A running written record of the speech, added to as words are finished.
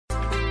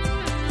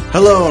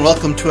Hello and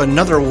welcome to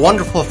another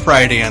wonderful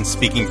Friday on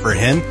Speaking for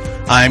Him.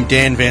 I'm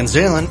Dan Van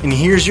Zalen, and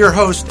here's your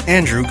host,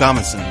 Andrew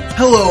Gomison.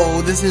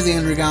 Hello, this is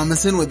Andrew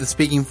Gomison with the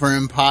Speaking for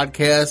Him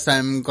podcast.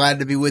 I'm glad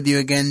to be with you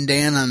again,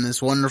 Dan, on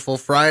this wonderful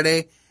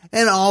Friday,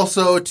 and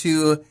also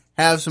to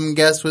have some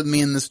guests with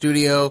me in the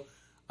studio.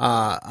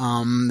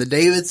 The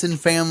Davidson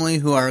family,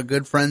 who are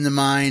good friends of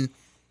mine,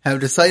 have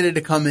decided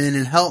to come in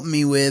and help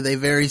me with a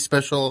very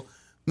special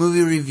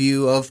movie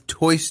review of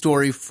Toy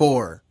Story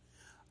 4.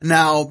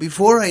 Now,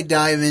 before I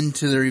dive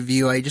into the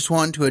review, I just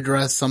want to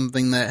address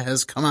something that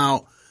has come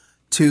out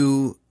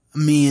to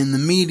me in the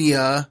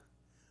media,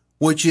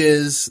 which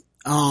is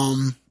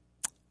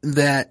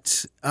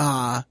that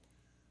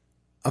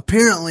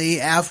apparently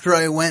after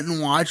I went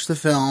and watched the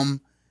film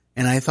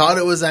and I thought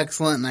it was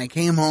excellent and I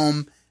came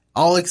home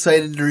all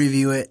excited to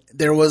review it,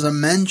 there was a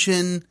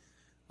mention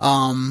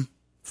from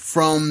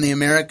the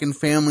American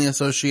Family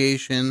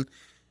Association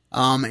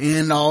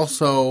and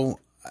also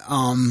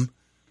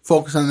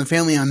Focus on the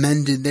Family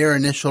amended their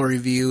initial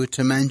review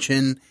to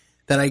mention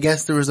that I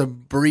guess there was a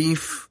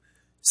brief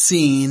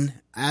scene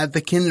at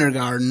the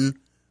kindergarten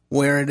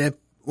where it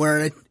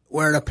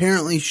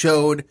apparently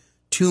showed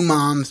two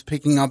moms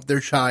picking up their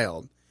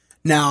child.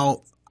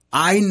 Now,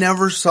 I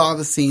never saw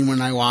the scene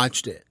when I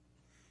watched it,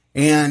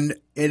 and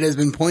it has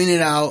been pointed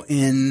out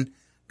in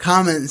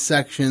comment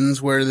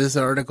sections where this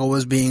article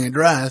was being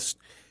addressed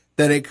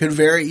that it could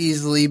very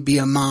easily be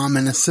a mom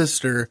and a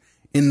sister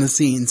in the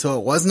scene. So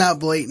it was not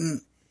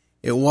blatant.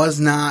 It was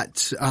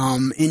not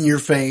in your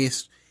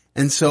face.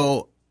 And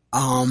so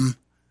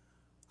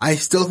I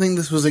still think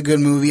this was a good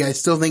movie. I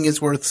still think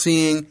it's worth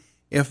seeing.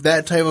 If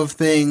that type of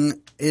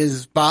thing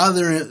is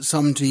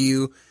bothersome to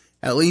you,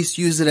 at least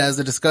use it as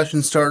a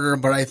discussion starter.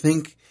 But I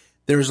think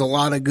there's a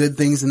lot of good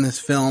things in this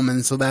film,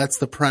 and so that's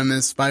the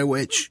premise by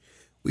which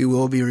we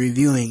will be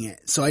reviewing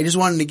it. So I just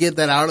wanted to get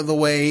that out of the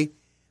way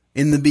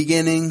in the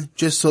beginning,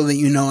 just so that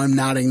you know I'm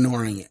not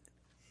ignoring it.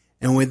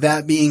 And with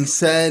that being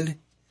said,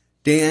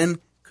 Dan,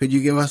 could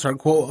you give us our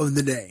quote of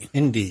the day?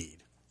 Indeed.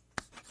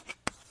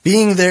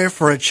 Being there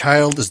for a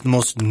child is the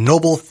most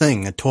noble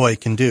thing a toy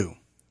can do.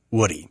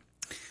 Woody.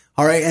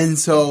 All right, and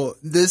so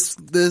this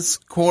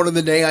quote of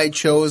the day I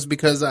chose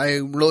because I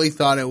really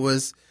thought it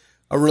was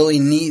a really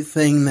neat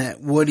thing that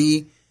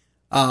Woody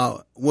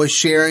was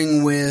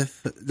sharing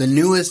with the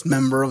newest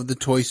member of the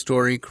Toy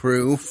Story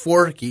crew,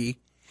 Forky,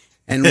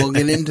 and we'll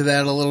get into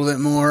that a little bit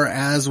more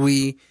as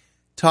we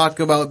talk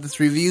about this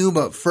review.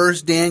 But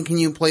first, Dan, can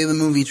you play the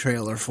movie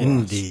trailer for us?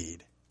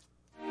 Indeed.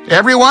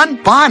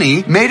 Everyone,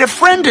 Bonnie made a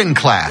friend in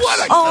class.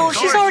 Oh,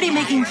 she's already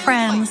making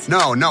friends.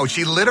 No,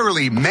 she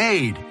literally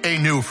made a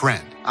new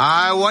friend.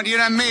 I want you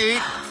to meet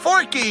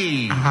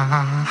Forky.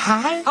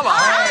 Hi. Hello.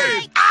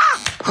 Hi.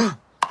 Ah!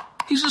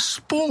 He's a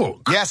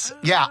spork. Yes,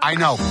 yeah, I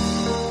know.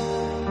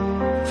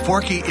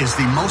 Forky is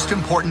the most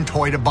important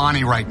toy to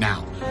Bonnie right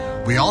now.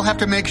 We all have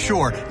to make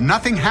sure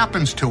nothing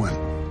happens to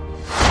him.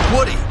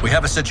 Woody, we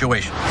have a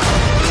situation.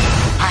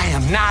 I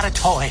am not a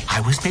toy.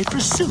 I was made for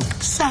soup,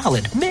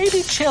 salad,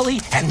 maybe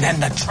chili, and then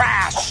the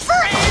trash.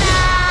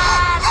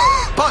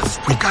 Buzz,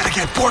 we've got to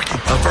get Forky.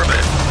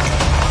 Affirmative.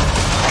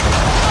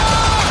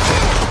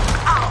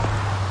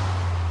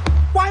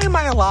 Why am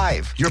I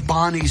alive? You're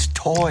Bonnie's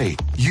toy.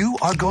 You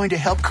are going to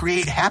help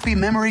create happy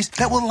memories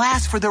that will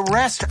last for the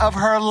rest of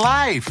her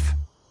life.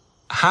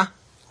 Huh?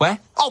 What?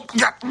 Oh,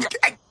 yeah.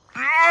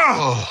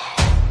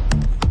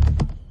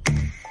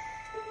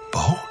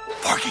 Bo?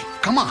 Forky,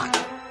 come on.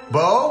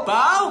 Bo?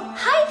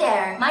 Hi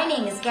there. My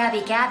name is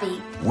Gabby.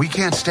 We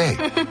can't stay.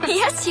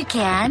 Yes, you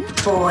can.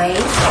 Boys.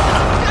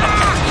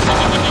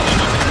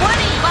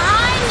 Woody,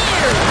 behind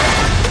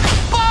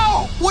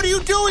Bo! What are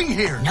you doing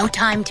here? No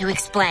time to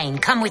explain.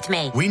 Come with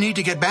me. We need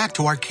to get back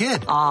to our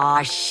kid.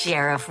 Aw,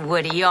 Sheriff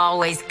Woody,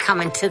 always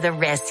coming to the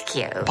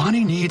rescue.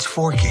 Bonnie needs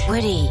Forky.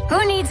 Woody,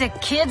 who needs a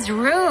kid's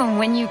room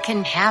when you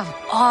can have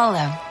all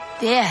of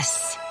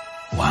this?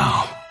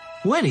 Wow.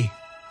 Woody,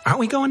 aren't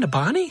we going to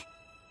Bonnie?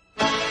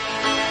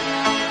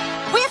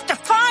 We have to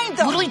find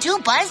them. What do we do,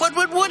 Buzz? What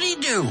would Woody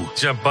do?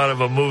 Jump out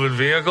of a moving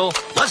vehicle?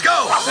 Let's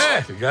go.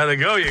 Hey, you gotta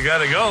go. If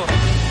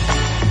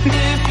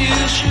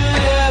you should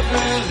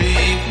ever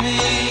leave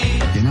me.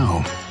 You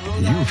know,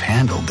 you've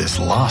handled this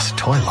lost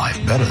toy life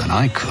better than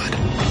I could.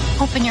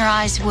 Open your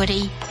eyes,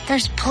 Woody.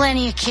 There's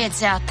plenty of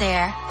kids out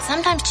there.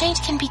 Sometimes change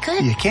can be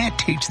good. You can't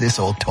teach this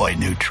old toy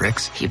new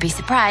tricks. You'd be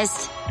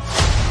surprised.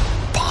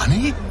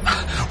 Bonnie?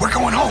 We're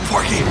going home,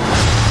 Forky.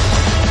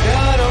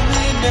 God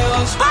only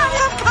knows. Bonnie,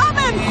 I'm coming.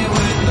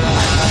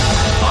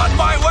 On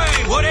my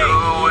way, Woody.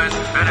 To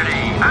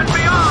infinity and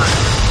beyond.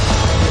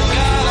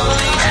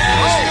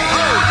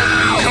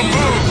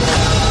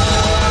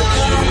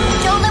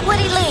 Don't let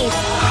Woody leave.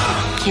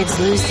 Kids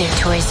lose their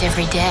toys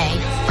every day.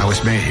 I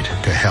was made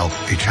to help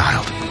a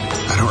child.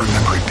 I don't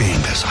remember it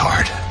being this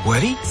hard.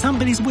 Woody,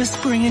 somebody's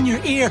whispering in your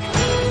ear.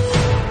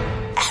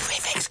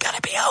 Everything's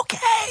gonna be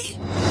okay.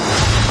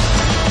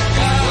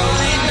 God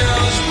only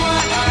knows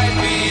what I'd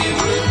be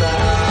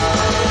without.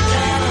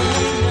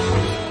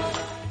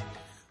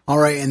 All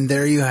right, and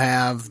there you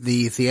have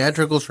the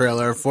theatrical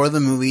trailer for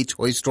the movie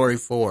Toy Story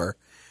 4.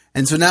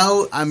 And so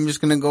now I'm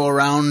just going to go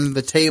around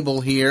the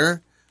table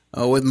here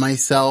with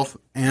myself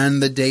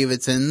and the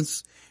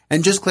Davidsons.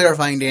 And just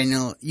clarifying,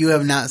 Daniel, you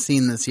have not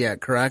seen this yet,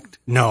 correct?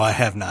 No, I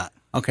have not.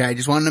 Okay, I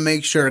just wanted to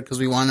make sure because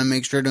we want to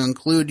make sure to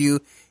include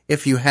you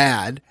if you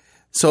had.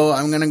 So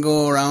I'm going to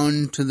go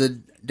around to the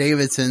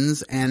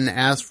Davidsons and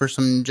ask for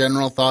some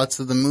general thoughts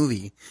of the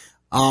movie.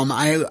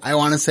 I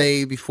want to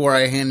say before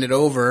I hand it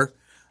over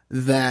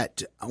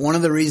that one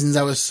of the reasons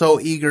I was so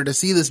eager to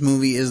see this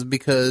movie is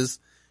because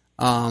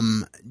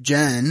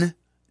Jen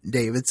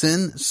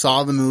Davidson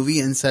saw the movie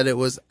and said it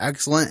was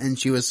excellent, and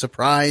she was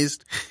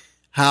surprised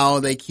how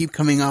they keep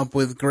coming up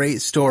with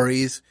great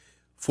stories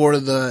for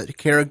the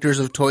characters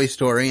of Toy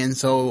Story. And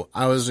so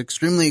I was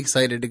extremely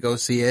excited to go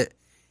see it.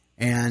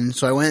 And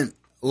so I went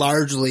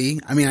largely,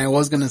 I mean, I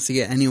was going to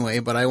see it anyway,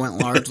 but I went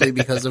largely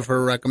because of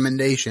her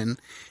recommendation.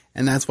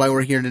 And that's why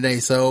we're here today.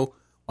 So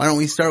why don't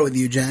we start with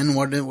you, Jen?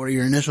 What were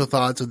your initial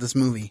thoughts of this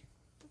movie?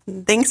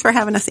 Thanks for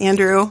having us,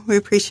 Andrew. We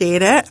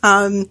appreciate it.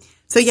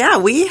 So yeah,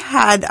 we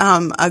had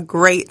a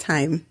great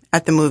time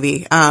at the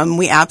movie.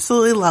 We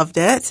absolutely loved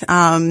it.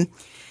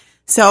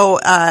 So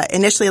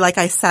initially, like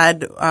I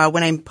said,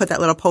 when I put that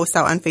little post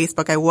out on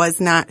Facebook, I was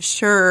not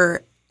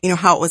sure,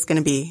 how it was going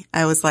to be.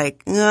 I was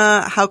like,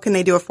 how can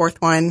they do a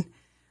fourth one?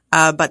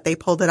 But they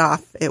pulled it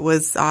off. It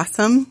was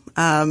awesome.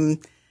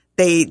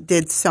 They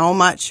did so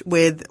much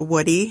with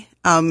Woody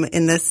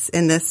in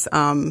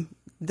the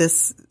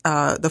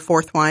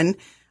fourth one.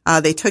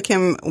 They took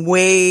him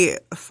way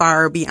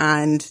far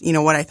beyond,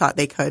 what I thought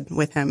they could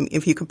with him.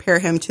 If you compare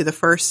him to the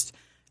first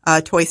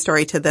Toy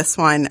Story to this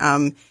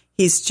one,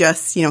 he's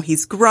just,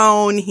 he's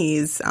grown.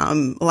 He's a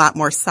lot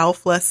more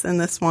selfless in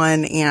this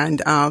one,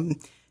 and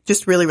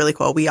just really, really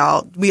cool. We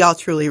all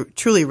truly,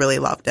 truly, really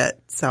loved it.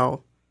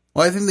 So.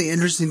 Well, I think the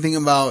interesting thing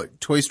about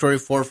Toy Story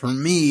 4 for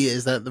me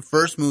is that the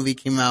first movie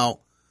came out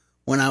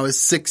when I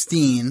was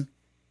 16.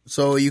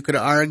 So you could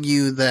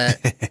argue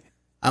that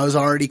I was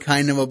already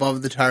kind of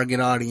above the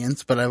target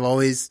audience, but I've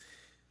always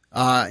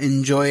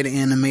enjoyed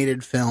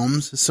animated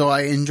films. So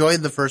I enjoyed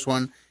the first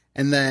one.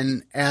 And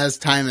then as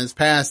time has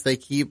passed, they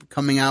keep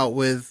coming out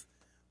with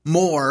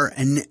more.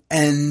 And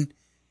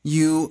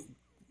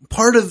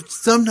part of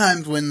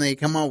sometimes when they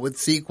come out with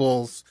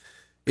sequels,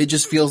 it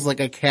just feels like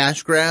a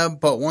cash grab.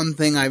 But one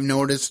thing I've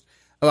noticed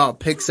about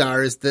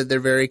Pixar is that they're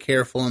very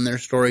careful in their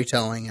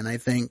storytelling. And I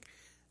think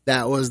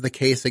that was the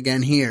case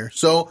again here.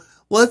 So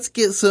let's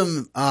get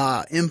some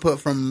input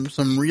from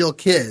some real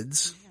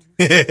kids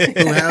who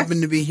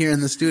happen to be here in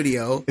the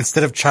studio.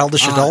 Instead of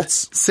childish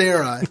adults.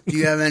 Sarah, do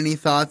you have any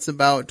thoughts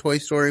about Toy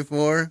Story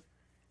 4?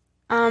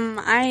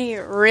 I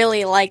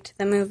really liked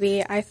the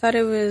movie. I thought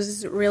it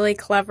was really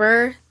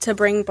clever to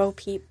bring Bo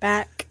Peep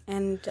back,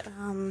 and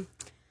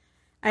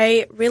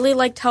I really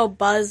liked how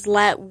Buzz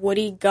let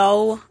Woody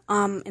go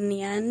in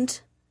the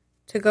end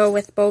to go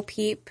with Bo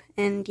Peep,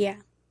 and yeah.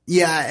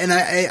 Yeah, and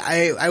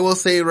I will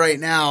say right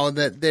now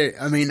that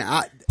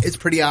it's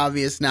pretty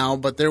obvious now,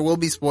 but there will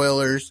be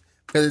spoilers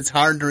because it's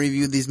hard to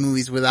review these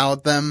movies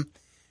without them.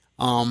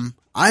 I'm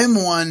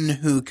one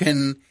who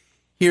can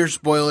hear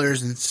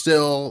spoilers and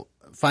still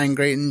find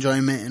great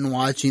enjoyment in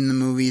watching the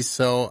movies,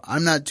 so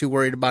I'm not too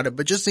worried about it.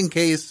 But just in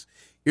case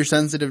you're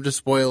sensitive to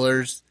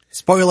spoilers,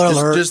 spoiler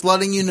alert, just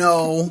letting you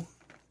know.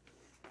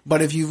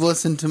 But if you've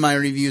listened to my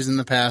reviews in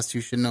the past,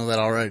 you should know that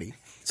already.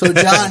 So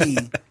Johnny,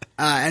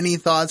 any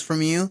thoughts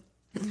from you?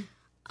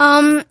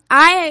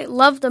 I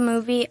love the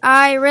movie.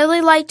 I really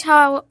liked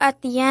how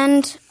at the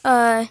end,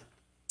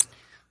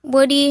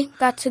 Woody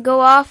got to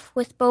go off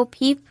with Bo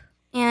Peep,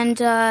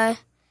 and I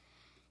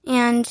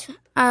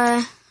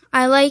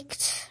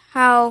liked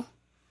how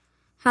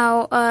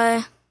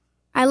I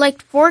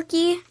liked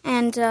Forky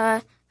and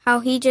how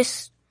he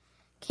just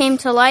came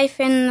to life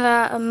in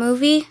the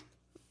movie,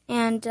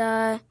 and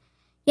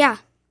yeah.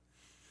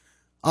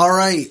 All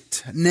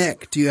right,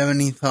 Nick, do you have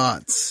any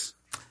thoughts?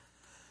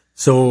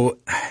 So,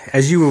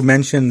 as you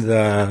mentioned,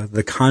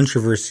 the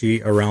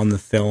controversy around the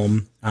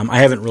film, I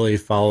haven't really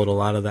followed a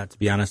lot of that, to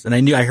be honest. And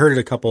I heard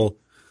a couple,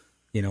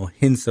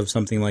 hints of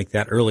something like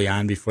that early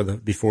on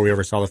before we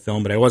ever saw the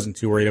film, but I wasn't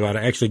too worried about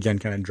it. Actually, Jen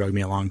kind of drugged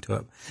me along to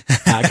it,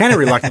 kind of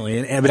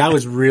reluctantly. But I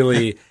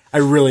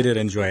really did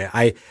enjoy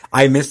it.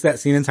 I missed that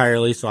scene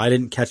entirely, so I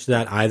didn't catch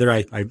that either.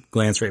 I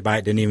glanced right by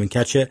it, didn't even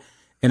catch it,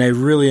 and I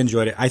really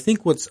enjoyed it. I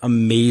think what's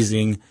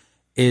amazing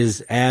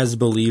is as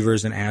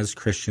believers and as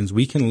Christians,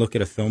 we can look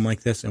at a film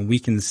like this and we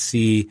can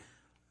see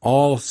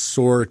all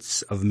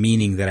sorts of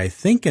meaning that I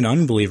think an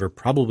unbeliever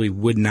probably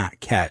would not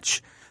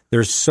catch.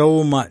 There's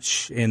so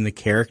much in the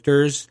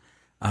characters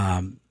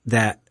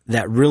that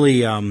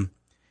really, again,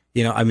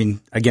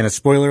 a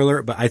spoiler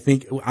alert, but I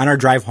think on our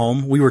drive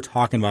home, we were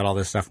talking about all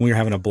this stuff and we were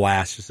having a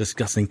blast just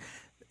discussing,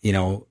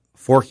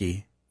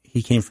 Forky,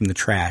 he came from the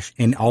trash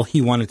and all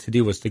he wanted to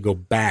do was to go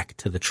back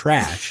to the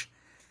trash.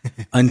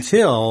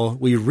 Until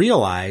we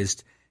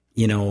realized,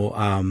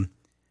 Bonnie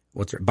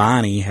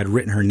had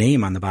written her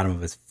name on the bottom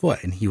of his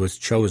foot and he was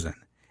chosen.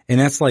 And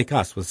that's like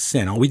us with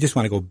sin. We just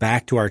want to go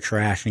back to our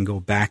trash and go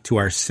back to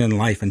our sin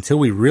life until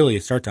we really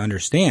start to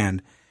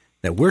understand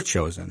that we're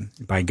chosen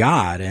by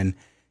God. And,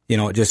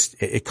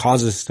 it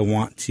causes us to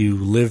want to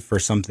live for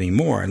something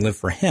more and live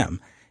for him.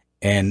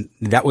 And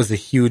that was a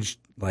huge,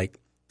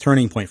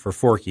 turning point for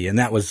Forky. And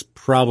that was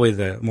probably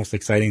the most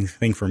exciting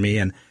thing for me.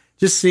 And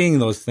just seeing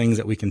those things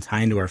that we can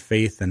tie into our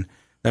faith, and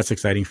that's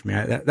exciting for me.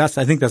 I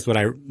think that's what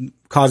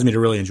caused me to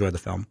really enjoy the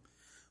film.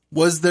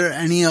 Was there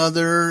any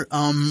other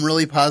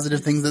really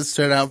positive things that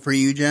stood out for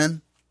you,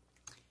 Jen?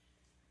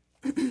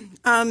 There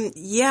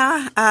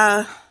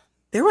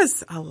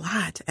was a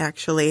lot,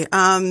 actually.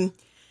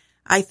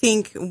 I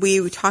think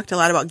we talked a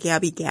lot about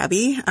Gabby,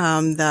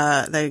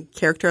 the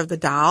character of the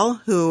doll,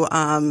 who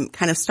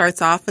kind of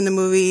starts off in the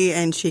movie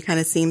and she kind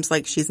of seems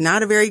like she's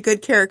not a very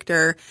good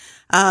character.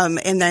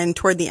 And then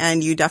toward the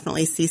end, you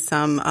definitely see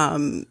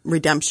some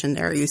redemption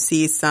there. You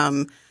see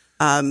some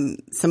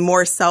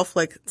more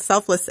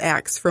selfless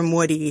acts from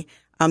Woody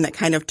that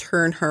kind of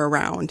turn her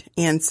around.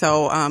 And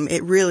so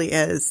it really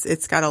is.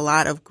 It's got a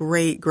lot of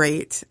great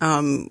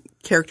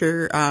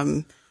character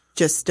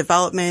just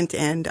development,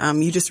 and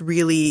you just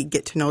really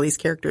get to know these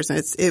characters,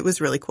 and it was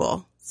really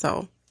cool.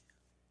 So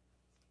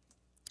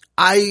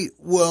I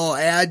will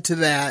add to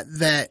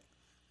that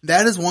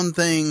is one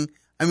thing.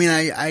 I mean,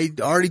 I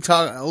already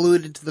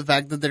alluded to the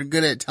fact that they're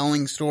good at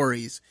telling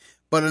stories,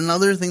 but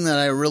another thing that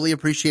I really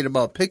appreciate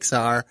about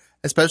Pixar,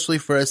 especially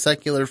for a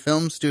secular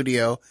film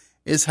studio,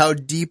 is how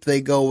deep they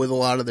go with a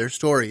lot of their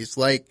stories.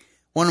 Like,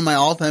 one of my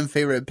all-time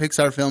favorite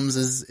Pixar films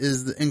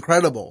is The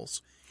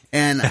Incredibles.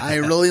 And I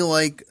really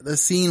like the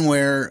scene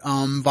where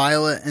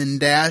Violet and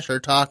Dash are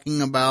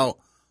talking about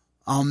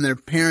their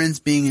parents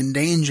being in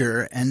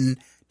danger, and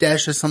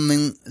Dash says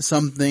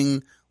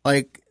something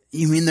like,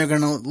 "You mean they're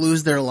going to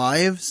lose their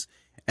lives?"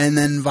 And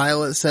then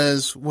Violet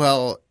says,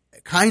 "Well,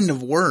 kind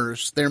of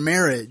worse, their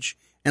marriage."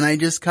 And I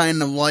just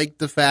kind of like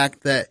the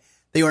fact that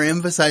they were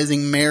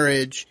emphasizing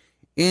marriage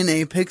in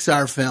a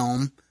Pixar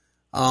film.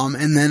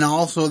 And then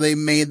also they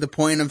made the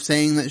point of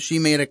saying that she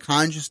made a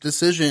conscious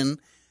decision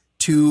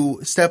to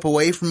step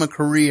away from a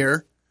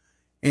career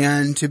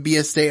and to be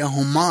a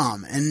stay-at-home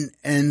mom.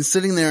 And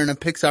sitting there in a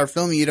Pixar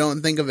film, you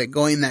don't think of it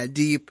going that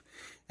deep.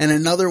 And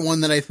another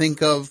one that I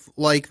think of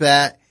like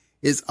that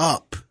is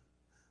Up.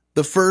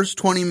 The first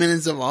 20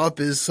 minutes of Up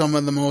is some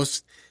of the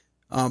most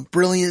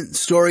brilliant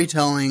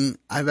storytelling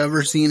I've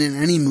ever seen in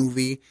any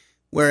movie,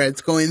 where it's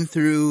going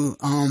through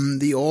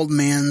the old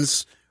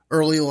man's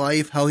early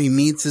life, how he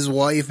meets his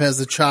wife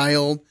as a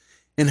child,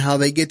 and how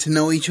they get to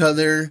know each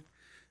other,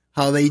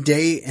 how they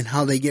date and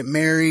how they get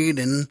married,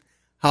 and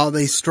how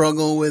they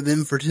struggle with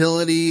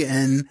infertility.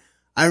 And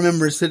I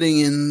remember sitting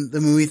in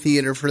the movie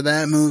theater for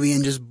that movie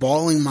and just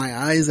bawling my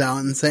eyes out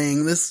and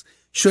saying, this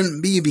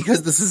shouldn't be,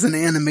 because this is an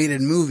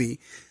animated movie.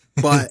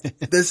 But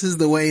this is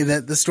the way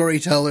that the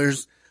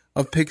storytellers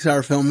of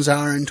Pixar films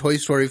are, and Toy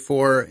Story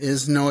 4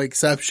 is no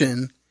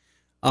exception.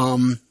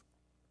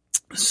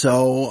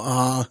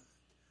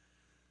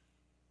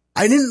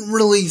 I didn't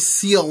really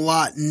see a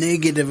lot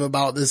negative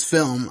about this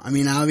film. I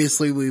mean,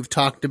 obviously we've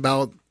talked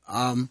about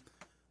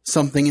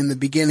something in the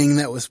beginning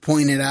that was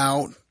pointed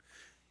out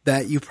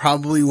that you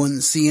probably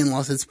wouldn't see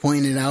unless it's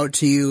pointed out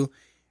to you.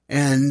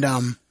 And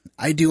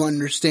I do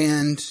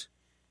understand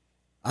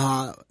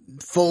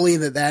fully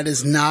that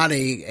is not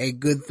a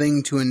good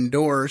thing to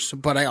endorse,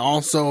 but I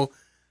also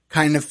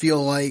kind of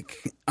feel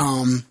like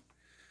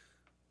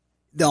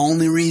the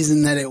only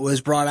reason that it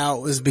was brought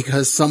out was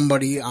because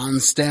somebody on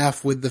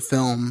staff with the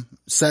film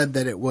said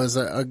that it was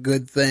a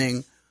good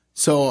thing.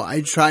 So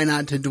I try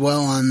not to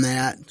dwell on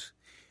that.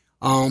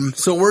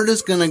 So we're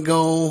just going to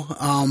go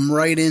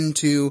right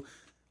into,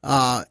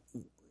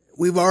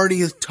 we've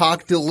already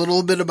talked a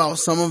little bit about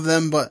some of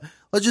them, but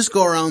let's just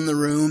go around the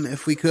room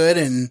if we could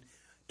and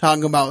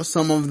talk about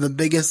some of the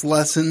biggest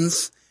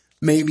lessons,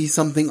 maybe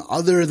something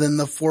other than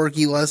the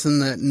Forky lesson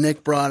that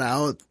Nick brought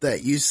out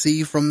that you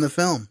see from the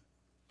film.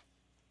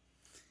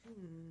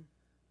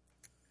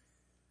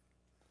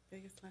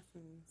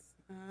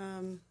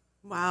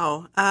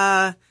 Wow.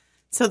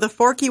 So the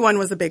Forky one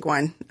was a big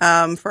one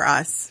for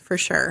us, for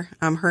sure.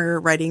 Her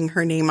writing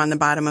her name on the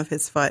bottom of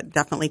his foot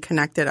definitely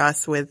connected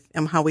us with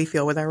how we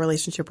feel with our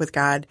relationship with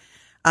God.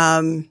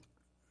 And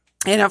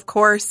of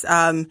course,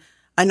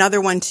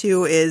 another one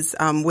too is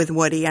with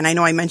Woody. And I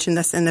know I mentioned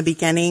this in the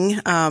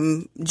beginning,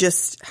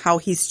 just how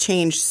he's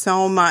changed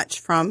so much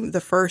from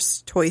the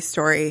first Toy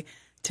Story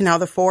to now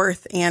the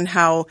fourth, and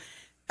how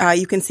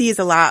you can see he's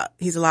a lot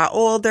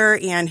older,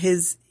 and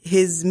his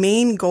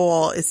main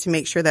goal is to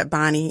make sure that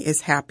Bonnie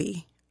is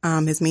happy.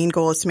 His main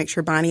goal is to make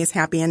sure Bonnie is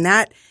happy, and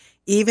that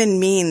even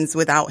means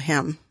without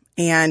him.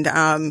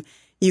 And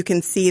you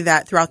can see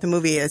that throughout the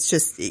movie. It's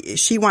just,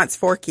 she wants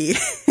Forky,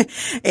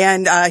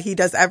 and he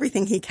does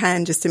everything he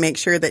can just to make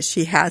sure that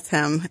she has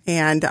him.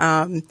 And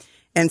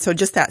so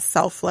just that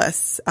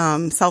selflessness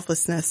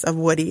of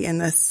Woody in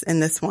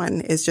this one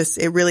is just,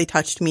 it really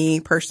touched me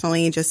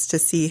personally, just to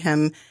see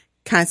him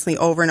constantly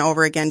over and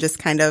over again, just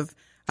kind of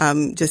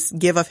just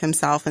give of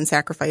himself and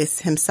sacrifice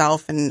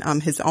himself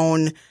and his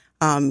own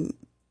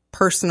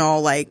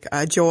personal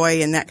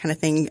joy and that kind of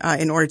thing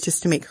in order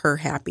just to make her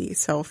happy.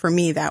 So for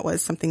me, that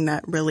was something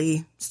that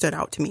really stood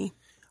out to me.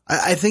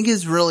 I think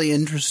it's really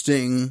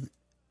interesting,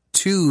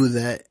 too,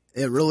 that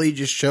it really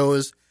just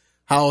shows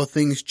how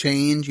things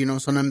change. You know,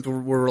 sometimes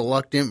we're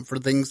reluctant for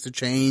things to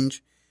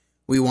change.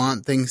 We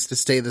want things to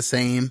stay the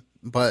same,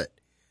 but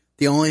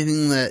the only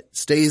thing that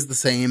stays the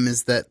same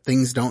is that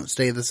things don't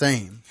stay the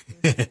same.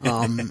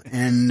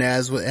 And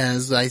as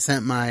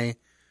I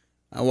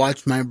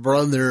watched my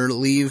brother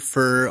leave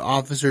for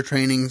officer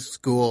training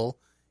school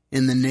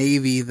in the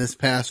Navy this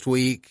past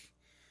week,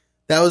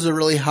 that was a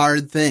really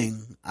hard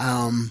thing.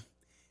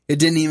 It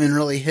didn't even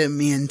really hit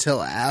me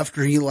until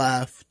after he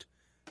left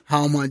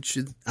how much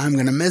I'm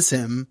going to miss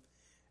him.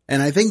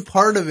 And I think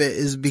part of it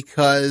is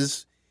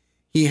because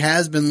he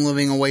has been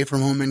living away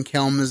from home in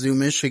Kalamazoo,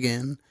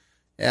 Michigan,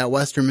 at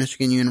Western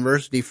Michigan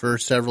University for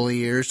several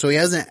years. So he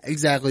hasn't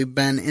exactly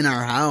been in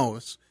our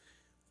house,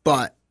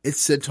 but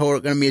it's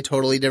going to be a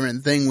totally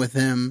different thing with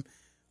him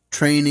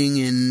training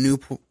in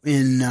Newport,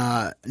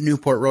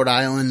 Rhode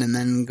Island, and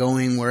then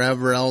going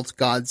wherever else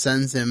God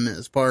sends him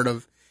as part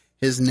of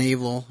his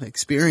naval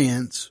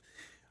experience.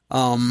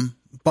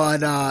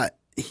 But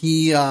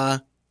he's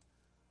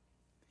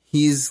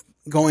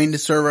going to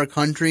serve our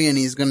country, and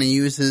he's going to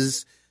use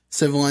his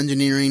civil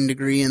engineering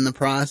degree in the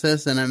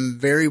process, and I'm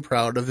very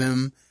proud of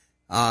him,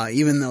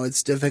 even though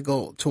it's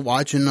difficult to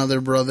watch another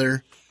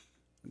brother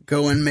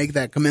go and make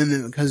that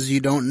commitment because you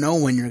don't know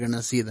when you're going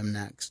to see them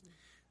next.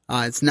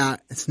 It's not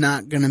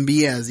going to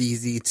be as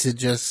easy to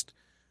just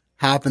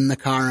hop in the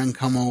car and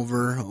come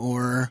over,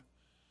 or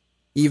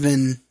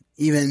even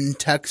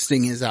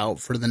texting is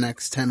out for the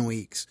next 10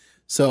 weeks.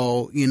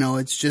 So, you know,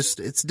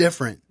 it's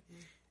different.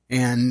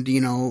 And, you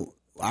know,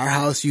 our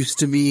house used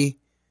to be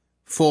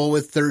full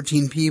with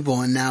 13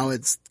 people, and now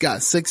it's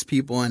got 6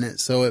 people in it,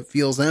 so it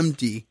feels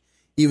empty,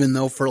 even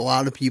though for a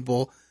lot of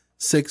people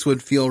 6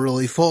 would feel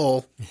really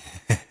full.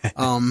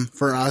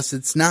 For us,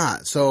 it's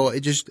not. So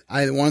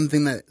one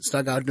thing that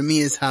stuck out to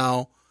me is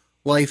how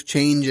life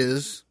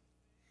changes,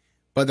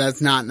 but that's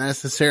not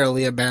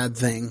necessarily a bad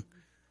thing.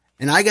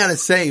 And I gotta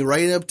say,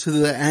 right up to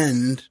the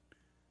end,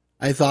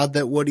 I thought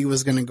that Woody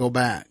was gonna go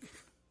back.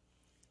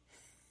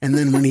 And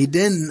then when he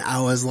didn't,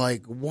 I was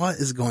like, what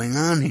is going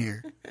on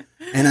here?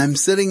 And I'm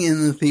sitting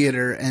in the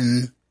theater,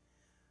 and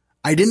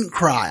I didn't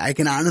cry. I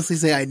can honestly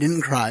say I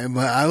didn't cry,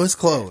 but I was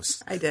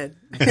close. I did.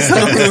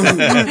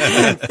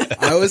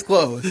 I was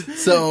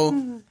close. So,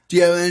 do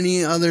you have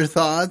any other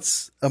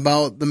thoughts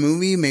about the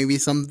movie? Maybe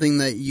something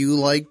that you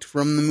liked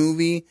from the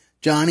movie,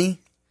 Johnny?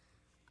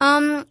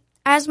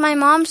 As my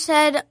mom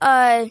said,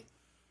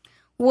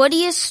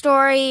 Woody's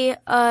story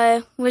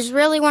was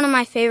really one of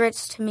my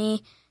favorites to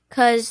me,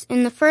 because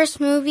in the first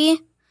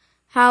movie,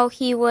 how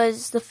he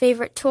was the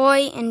favorite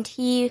toy and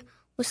he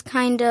was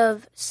kind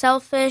of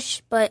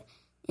selfish, but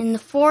in the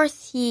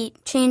fourth, he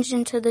changed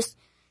into this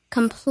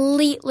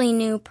completely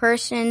new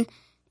person,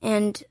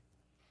 and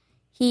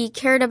he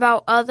cared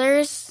about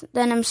others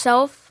than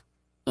himself.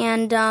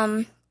 And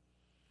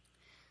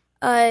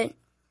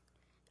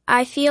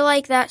I feel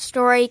like that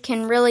story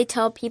can really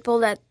tell people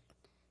that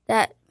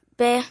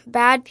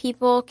bad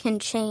people can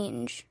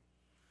change.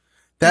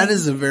 That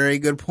is a very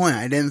good point.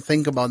 I didn't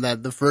think about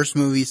that. The first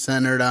movie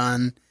centered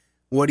on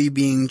Woody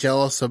being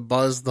jealous of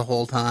Buzz the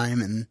whole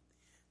time, and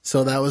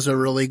so that was a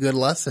really good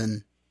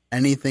lesson.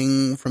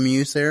 Anything from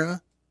you,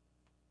 Sarah?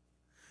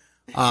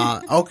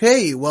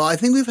 Okay, well, I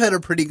think we've had a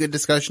pretty good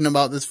discussion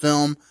about this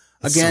film.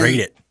 Let's rate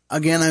it.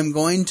 Again, I'm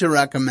going to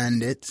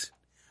recommend it.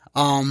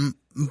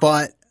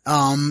 But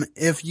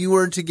if you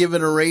were to give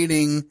it a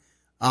rating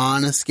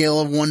on a scale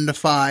of 1 to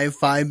 5,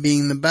 5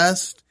 being the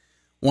best,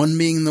 1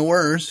 being the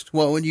worst,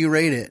 what would you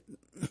rate it?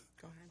 Go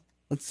ahead.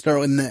 Let's start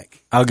with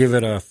Nick. I'll give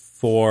it a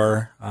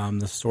 4.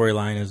 The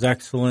storyline is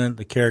excellent.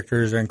 The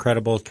characters are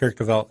incredible.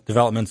 Character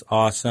development's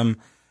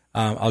awesome.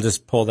 I'll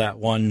just pull that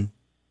one,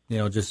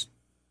 just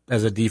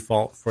as a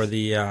default for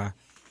the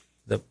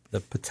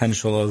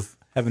potential of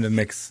having to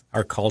mix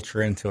our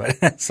culture into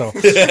it. So,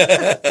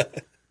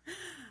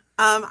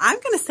 I'm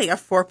going to say a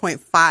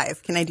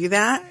 4.5. Can I do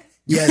that?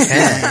 Yes.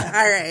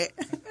 All right.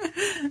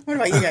 What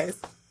about you guys?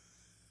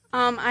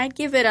 I'd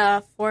give it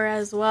a 4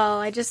 as well.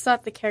 I just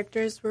thought the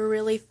characters were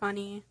really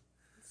funny and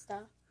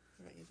stuff.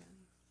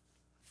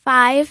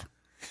 5.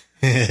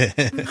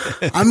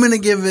 I'm going to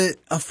give it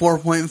a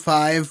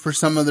 4.5 for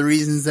some of the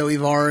reasons that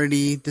we've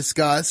already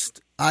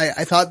discussed.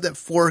 I thought that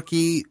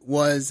Forky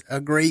was a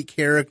great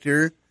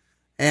character,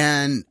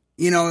 and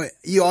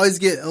you always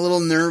get a little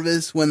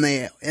nervous when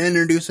they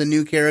introduce a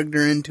new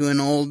character into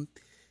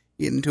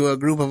a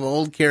group of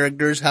old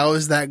characters. How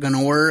is that going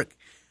to work?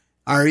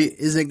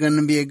 Is it going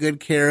to be a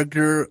good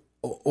character,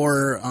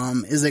 or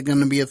is it going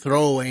to be a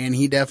throwaway? And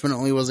he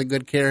definitely was a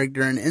good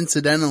character. And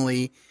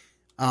incidentally,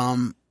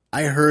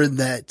 I heard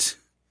that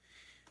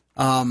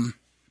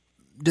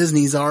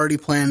Disney's already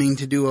planning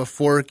to do a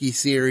Forky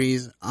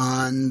series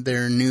on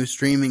their new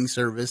streaming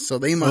service, so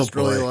they must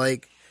really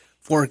like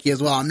Forky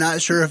as well. I'm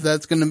not sure if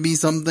that's going to be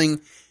something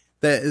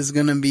that is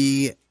going to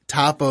be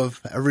top of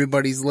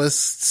everybody's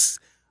lists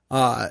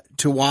to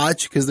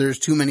watch, because there's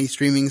too many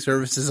streaming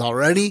services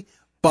already.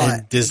 But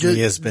and Disney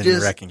has been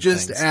wrecking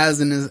just things.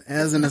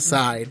 as an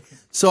aside.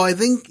 So I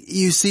think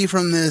you see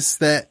from this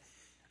that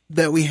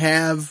we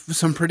have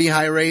some pretty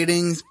high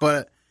ratings,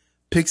 but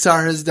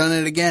Pixar has done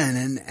it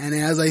again. And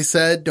as I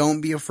said, don't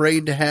be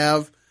afraid to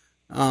have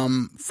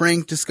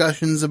frank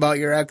discussions about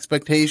your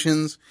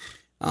expectations.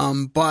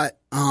 But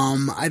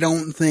I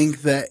don't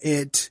think that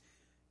it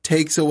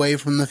takes away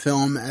from the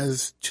film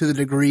as to the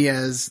degree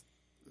as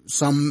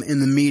some in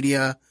the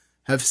media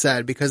have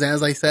said. Because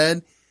as I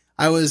said,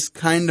 I was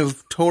kind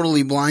of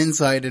totally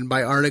blindsided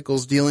by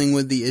articles dealing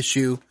with the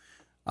issue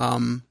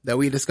that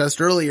we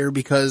discussed earlier,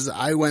 because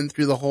I went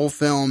through the whole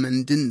film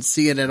and didn't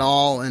see it at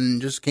all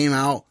and just came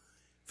out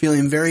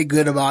feeling very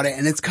good about it.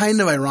 And it's kind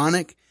of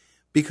ironic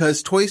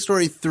because Toy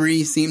Story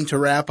 3 seemed to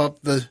wrap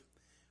up the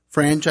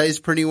franchise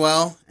pretty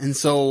well. And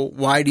so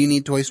why do you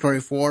need Toy Story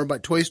 4?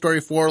 But Toy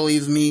Story 4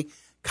 leaves me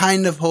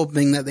kind of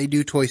hoping that they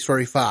do Toy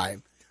Story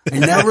 5. I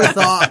never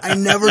thought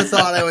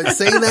I would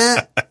say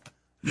that,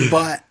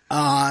 but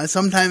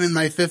sometime in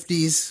my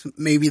 50s,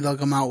 maybe they'll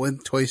come out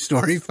with Toy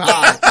Story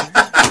 5.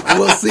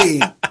 We'll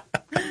see.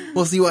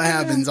 We'll see what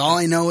happens. All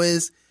I know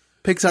is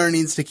Pixar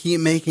needs to keep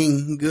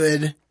making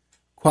good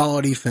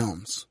quality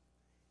films.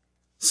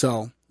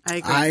 So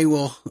I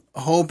will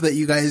hope that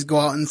you guys go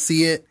out and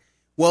see it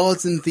while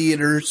it's in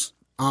theaters,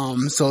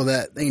 so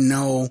that they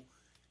know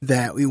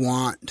that we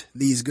want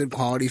these good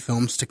quality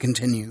films to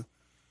continue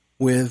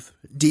with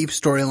deep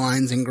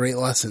storylines and great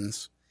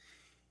lessons.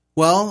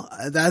 Well,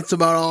 that's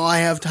about all I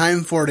have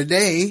time for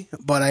today,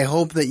 but I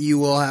hope that you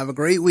will have a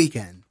great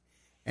weekend.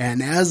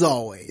 And as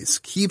always,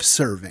 keep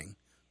serving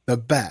the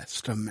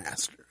best of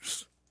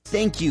masters.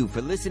 Thank you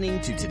for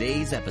listening to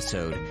today's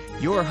episode.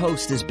 Your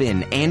host has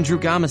been Andrew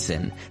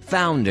Gomison,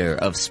 founder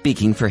of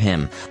Speaking for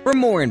Him. For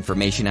more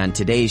information on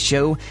today's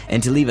show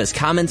and to leave us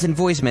comments and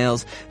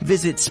voicemails,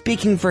 visit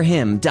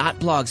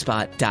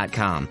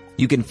speakingforhim.blogspot.com.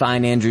 You can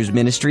find Andrew's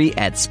ministry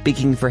at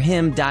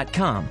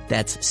speakingforhim.com.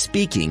 That's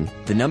speaking,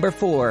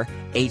 4,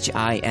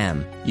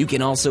 HIM. You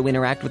can also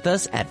interact with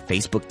us at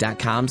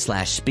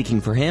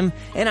facebook.com/speakingforhim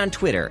and on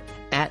Twitter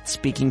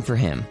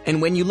 @speakingforhim.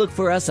 And when you look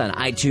for us on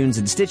iTunes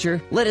and Stitcher,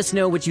 let us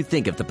know what you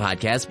think of the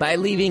podcast by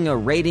leaving a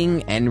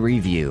rating and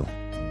review.